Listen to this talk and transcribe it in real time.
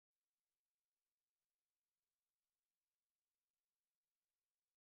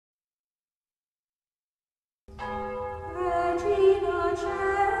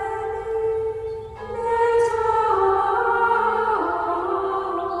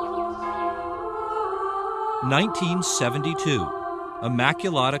1972,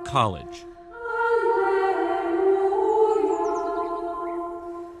 Immaculata College.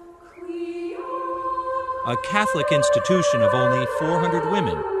 A Catholic institution of only 400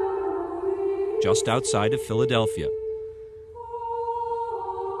 women, just outside of Philadelphia.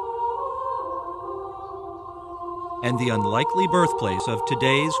 And the unlikely birthplace of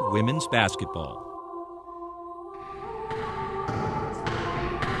today's women's basketball.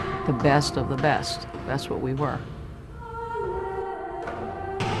 The best of the best. That's what we were.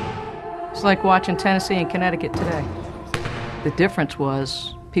 It's like watching Tennessee and Connecticut today. The difference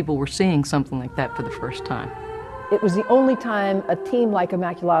was people were seeing something like that for the first time. It was the only time a team like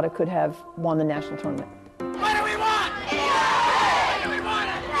Immaculata could have won the national tournament. What do we want? What do we want?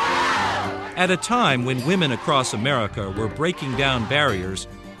 At a time when women across America were breaking down barriers,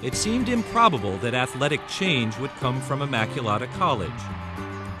 it seemed improbable that athletic change would come from Immaculata College.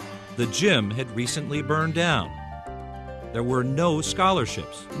 The gym had recently burned down. There were no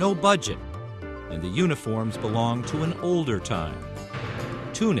scholarships, no budget, and the uniforms belonged to an older time.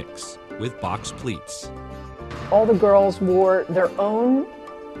 Tunics with box pleats. All the girls wore their own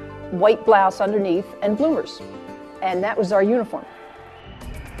white blouse underneath and bloomers, and that was our uniform.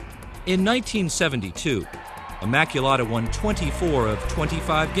 In 1972, Immaculata won 24 of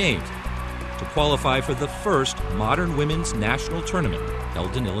 25 games to qualify for the first modern women's national tournament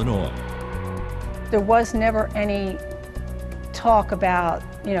held in Illinois. There was never any talk about,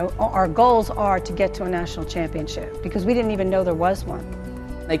 our goals are to get to a national championship, because we didn't even know there was one.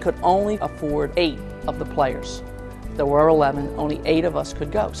 They could only afford 8 of the players. There were 11, only 8 of us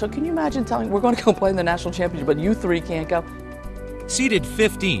could go. So can you imagine telling, we're going to go play in the national championship, but you 3 can't go? Seeded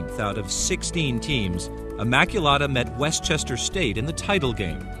 15th out of 16 teams, Immaculata met Westchester State in the title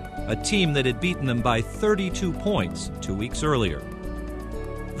game, a team that had beaten them by 32 points 2 weeks earlier.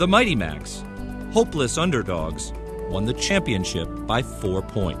 The Mighty Macs, hopeless underdogs, won the championship by 4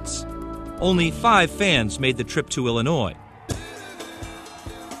 points. Only 5 fans made the trip to Illinois.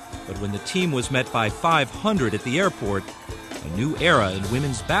 But when the team was met by 500 at the airport, a new era in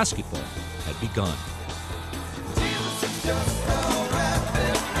women's basketball had begun.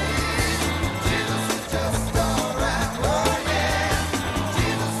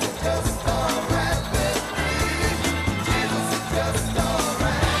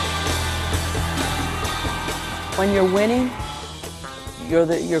 When you're winning,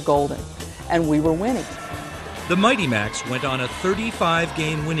 you're golden. And we were winning. The Mighty Macs went on a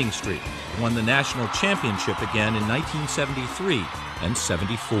 35-game winning streak, won the national championship again in 1973 and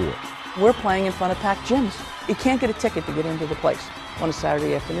 74. We're playing in front of packed gyms. You can't get a ticket to get into the place on a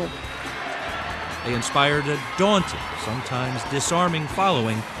Saturday afternoon. They inspired a daunting, sometimes disarming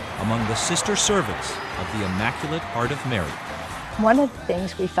following among the sister servants of the Immaculate Heart of Mary. One of the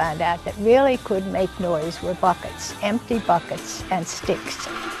things we found out that really could make noise were buckets, empty buckets and sticks.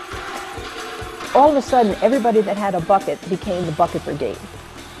 All of a sudden, everybody that had a bucket became the bucket brigade.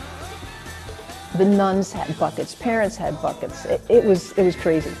 The nuns had buckets, parents had buckets. It was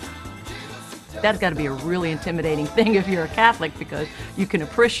crazy. That's got to be a really intimidating thing if you're a Catholic, because you can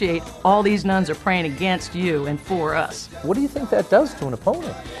appreciate all these nuns are praying against you and for us. What do you think that does to an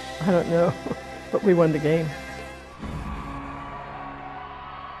opponent? I don't know, but we won the game.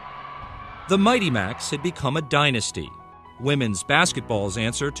 The Mighty Macs had become a dynasty, women's basketball's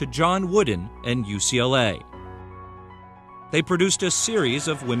answer to John Wooden and UCLA. They produced a series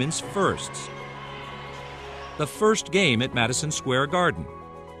of women's firsts. The first game at Madison Square Garden,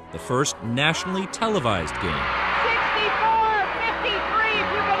 the first nationally televised game. 64-53,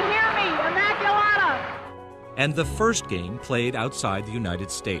 if you can hear me, Immaculata. And the first game played outside the United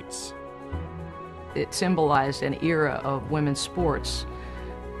States. It symbolized an era of women's sports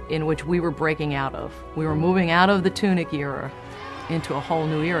in which we were breaking out of. We were moving out of the tunic era into a whole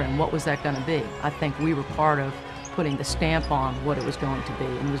new era, and what was that going to be? I think we were part of putting the stamp on what it was going to be,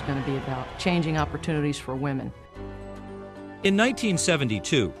 and it was going to be about changing opportunities for women. In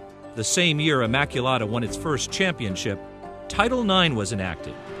 1972, the same year Immaculata won its first championship, Title IX was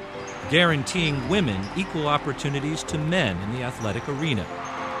enacted, guaranteeing women equal opportunities to men in the athletic arena.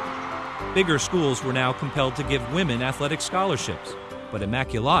 Bigger schools were now compelled to give women athletic scholarships, but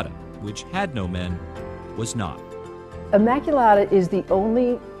Immaculata, which had no men, was not. Immaculata is the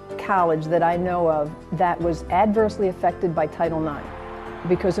only college that I know of that was adversely affected by Title IX,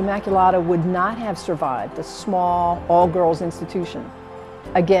 because Immaculata would not have survived, a small, all-girls institution,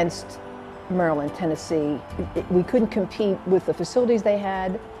 against Maryland, Tennessee. We couldn't compete with the facilities they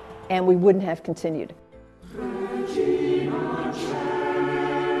had, and we wouldn't have continued.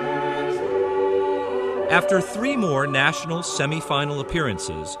 After 3 more national semifinal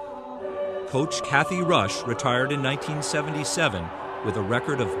appearances, Coach Kathy Rush retired in 1977 with a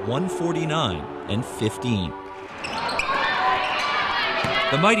record of 149-15.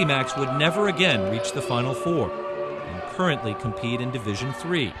 The Mighty Macs would never again reach the Final Four and currently compete in Division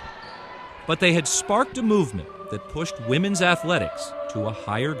III. But they had sparked a movement that pushed women's athletics to a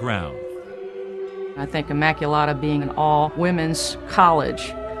higher ground. I think Immaculata, being an all-women's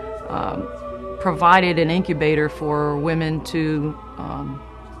college, provided an incubator for women to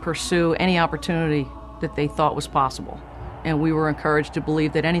pursue any opportunity that they thought was possible. And we were encouraged to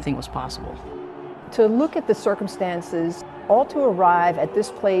believe that anything was possible. To look at the circumstances, all to arrive at this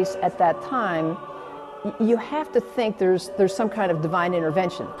place at that time, you have to think there's some kind of divine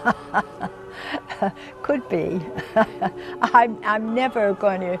intervention. Could be. I'm never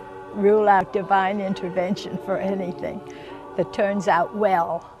going to rule out divine intervention for anything that turns out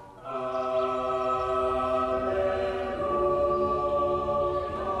well.